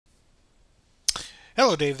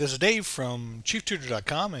Hello, Dave. This is Dave from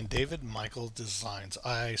ChiefTutor.com and David Michael Designs.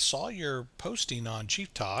 I saw your posting on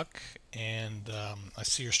Chief Talk, and I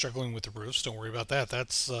see you're struggling with the roofs. Don't worry about that.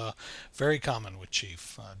 That's very common with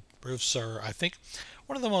Chief. Roofs are, I think,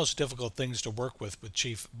 one of the most difficult things to work with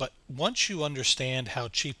Chief. But once you understand how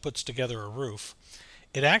Chief puts together a roof,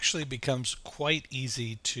 it actually becomes quite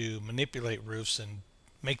easy to manipulate roofs and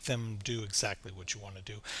make them do exactly what you want to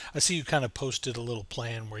do. I see you kind of posted a little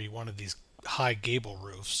plan where you wanted these high gable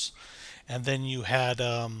roofs, and then you had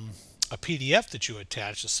a PDF that you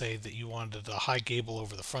attached to say that you wanted a high gable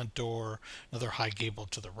over the front door, another high gable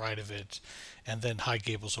to the right of it, and then high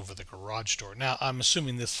gables over the garage door. Now, I'm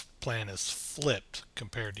assuming this plan is flipped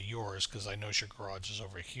compared to yours because I know your garage is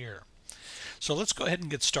over here. So let's go ahead and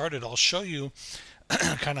get started. I'll show you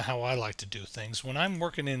kind of how I like to do things. When I'm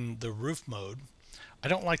working in the roof mode, I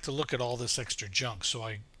don't like to look at all this extra junk, so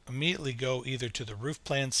I immediately go either to the roof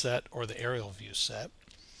plan set or the aerial view set.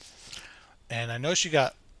 And I notice you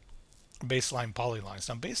got baseline polylines.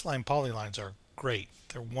 Now, baseline polylines are great.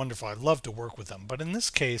 They're wonderful. I love to work with them. But in this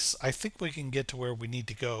case, I think we can get to where we need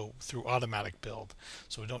to go through automatic build.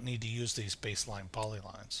 So we don't need to use these baseline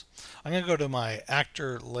polylines. I'm going to go to my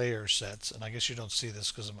actor layer sets, and I guess you don't see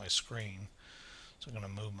this because of my screen. So I'm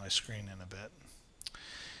going to move my screen in a bit.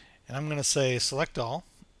 And I'm going to say select all,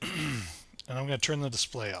 and I'm going to turn the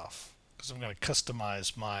display off because I'm going to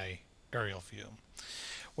customize my aerial view.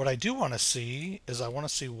 What I do want to see is I want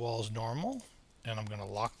to see walls normal, and I'm going to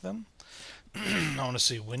lock them. I want to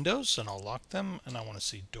see windows, and I'll lock them, and I want to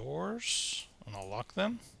see doors, and I'll lock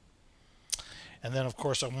them. And then, of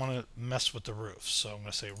course, I want to mess with the roof, so I'm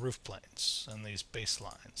going to say roof planes and these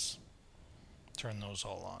baselines. Turn those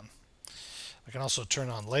all on. I can also turn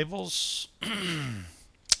on labels,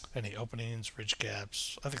 any openings, ridge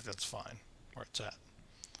gaps. I think that's fine where it's at.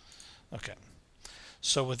 Okay,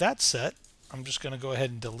 so with that set, I'm just going to go ahead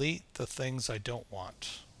and delete the things I don't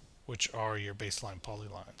want, which are your baseline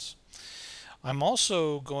polylines. I'm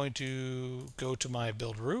also going to go to my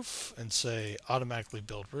build roof and say automatically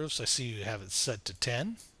build roofs. I see you have it set to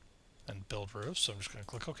 10 and build roofs, so I'm just going to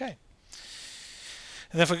click OK.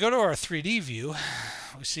 And if we go to our 3D view,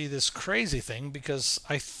 we see this crazy thing because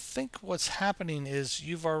I think what's happening is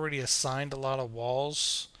you've already assigned a lot of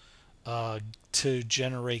walls to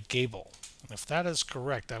generate gable. And if that is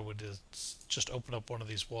correct, I would just open up one of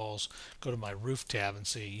these walls, go to my roof tab and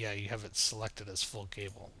see, yeah, you have it selected as full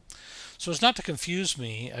gable. So as not to confuse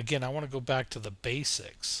me, again, I want to go back to the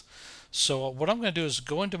basics. So what I'm going to do is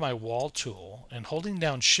go into my wall tool and holding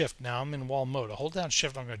down shift, now I'm in wall mode, I hold down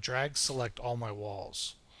shift, I'm going to drag select all my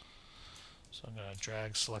walls. So I'm going to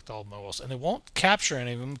drag select all my walls. And it won't capture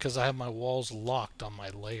any of them because I have my walls locked on my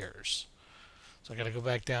layers. So I got to go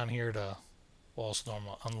back down here to walls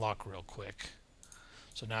normal, unlock real quick.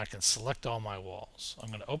 So now I can select all my walls. I'm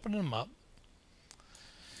going to open them up.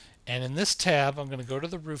 And in this tab, I'm going to go to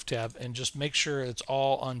the roof tab and just make sure it's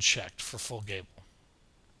all unchecked for full gable.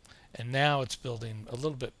 And now it's building a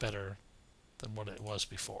little bit better than what it was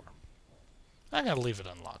before. I got to leave it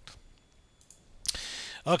unlocked.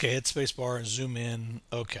 Okay, hit spacebar and zoom in.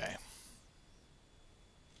 Okay.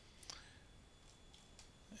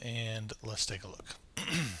 And let's take a look.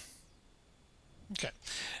 Okay,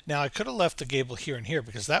 now I could have left the gable here and here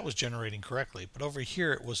because that was generating correctly, but over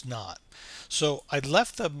here it was not. So I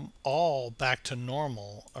left them all back to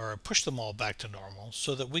normal, or I pushed them all back to normal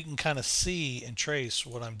so that we can kind of see and trace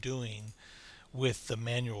what I'm doing with the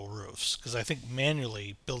manual roofs, because I think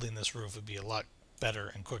manually building this roof would be a lot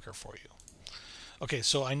better and quicker for you. Okay,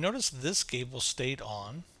 so I noticed this gable stayed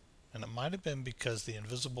on, and it might have been because the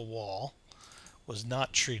invisible wall was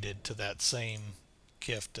not treated to that same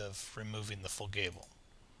gift of removing the full gable.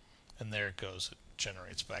 And there it goes, it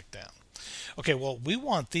generates back down. Okay, well, we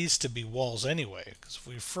want these to be walls anyway, because if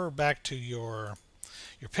we refer back to your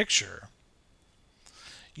picture,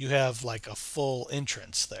 you have like a full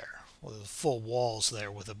entrance there, with full walls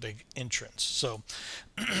there with a big entrance. So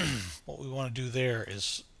what we want to do there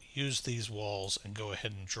is use these walls and go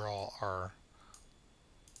ahead and draw our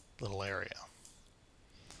little area.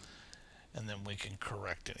 And then we can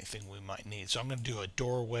correct anything we might need. So I'm going to do a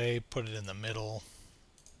doorway, put it in the middle.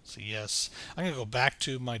 So yes, I'm going to go back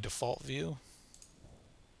to my default view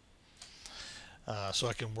so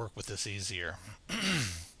I can work with this easier.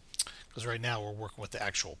 Because right now we're working with the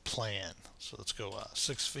actual plan. So let's go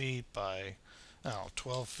 6 feet by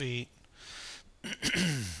 12 feet.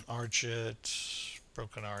 Arch it,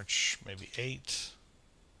 broken arch, maybe 8,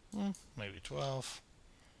 maybe 12.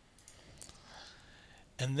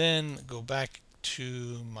 And then go back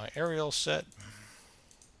to my aerial set,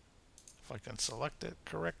 if I can select it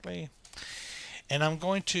correctly. And I'm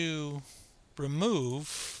going to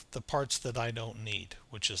remove the parts that I don't need,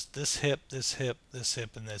 which is this hip, this hip, this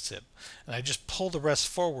hip, and this hip. And I just pull the rest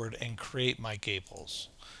forward and create my gables.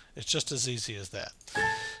 It's just as easy as that.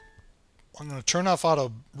 I'm going to turn off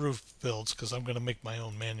auto roof builds because I'm going to make my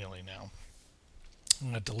own manually now.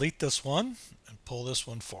 I'm going to delete this one and pull this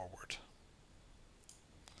one forward.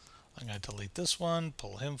 I'm going to delete this one,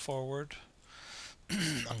 pull him forward.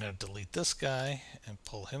 I'm going to delete this guy and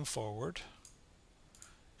pull him forward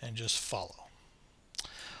and just follow.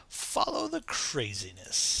 Follow the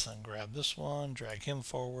craziness. And grab this one, drag him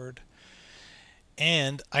forward.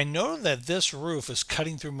 And I know that this roof is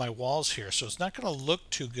cutting through my walls here, so it's not going to look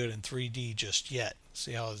too good in 3D just yet.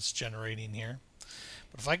 See how it's generating here?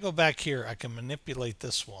 But if I go back here, I can manipulate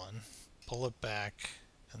this one, pull it back,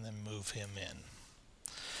 and then move him in.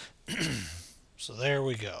 So there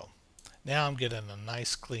we go. Now I'm getting a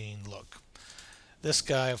nice clean look. This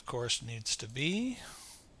guy, of course, needs to be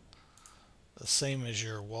the same as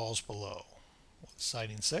your walls below.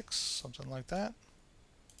 Siding 6, something like that.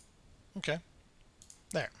 Okay,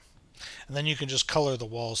 there. And then you can just color the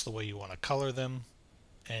walls the way you want to color them,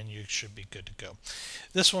 and you should be good to go.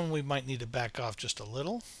 This one we might need to back off just a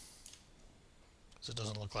little, because it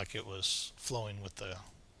doesn't look like it was flowing with the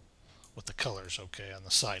colors okay on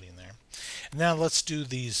the siding there. And now let's do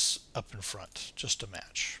these up in front just to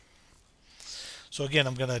match. So again,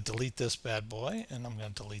 I'm going to delete this bad boy, and I'm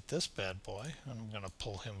going to delete this bad boy, and I'm going to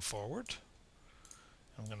pull him forward.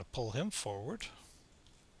 I'm going to pull him forward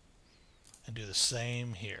and do the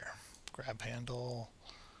same here. Grab handle,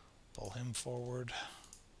 pull him forward,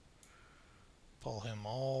 pull him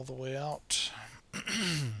all the way out,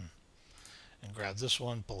 and grab this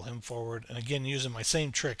one, pull him forward. And again, using my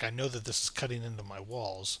same trick, I know that this is cutting into my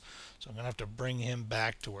walls, so I'm going to have to bring him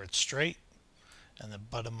back to where it's straight and then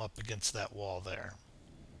butt him up against that wall there.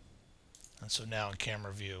 And so now in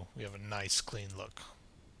camera view, we have a nice clean look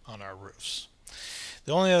on our roofs.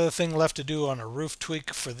 The only other thing left to do on a roof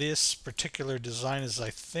tweak for this particular design is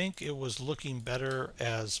I think it was looking better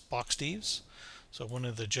as boxed eaves. So I went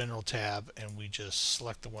into the general tab and we just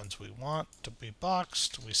select the ones we want to be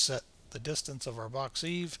boxed. We set the distance of our box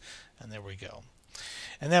eave, and there we go.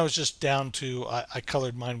 And that was just down to, I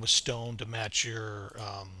colored mine with stone to match your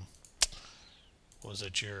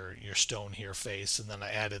your stone here face, and then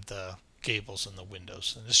I added the gables and the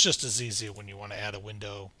windows. And it's just as easy when you want to add a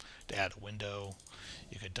window to add a window.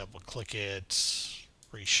 You could double click it,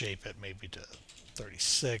 reshape it maybe to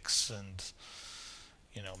 36, and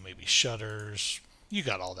maybe shutters. You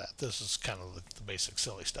got all that. This is kind of the basic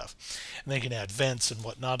silly stuff. And they can add vents and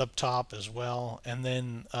whatnot up top as well. And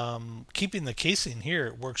then keeping the casing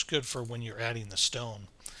here works good for when you're adding the stone.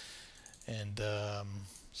 And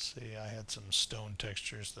see, I had some stone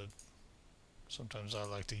textures that sometimes I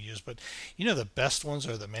like to use, but the best ones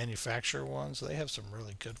are the manufacturer ones. They have some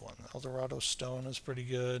really good ones. Eldorado stone is pretty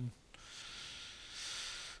good.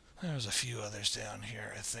 There's a few others down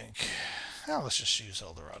here, I think. Now let's just use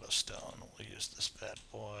Eldorado stone. We'll use this bad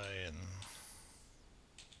boy, and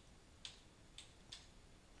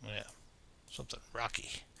yeah, something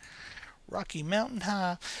Rocky Mountain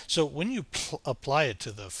High. So when you apply it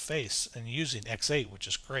to the face and using X8, which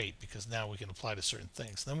is great because now we can apply to certain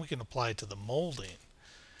things. Then we can apply it to the molding,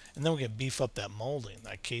 and then we can beef up that molding,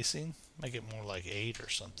 that casing, make it more like 8 or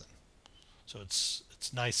something. So it's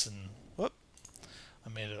nice and whoop. I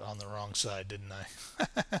made it on the wrong side, didn't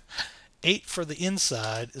I? 8 for the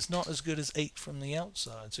inside is not as good as 8 from the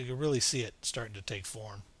outside. So you can really see it starting to take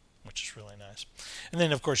form, which is really nice. And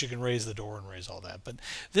then, of course, you can raise the door and raise all that. But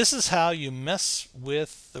this is how you mess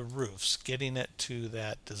with the roofs, getting it to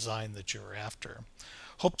that design that you're after.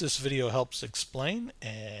 Hope this video helps explain.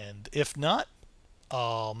 And if not,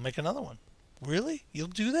 I'll make another one. Really? You'll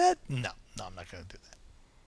do that? No, I'm not going to do that.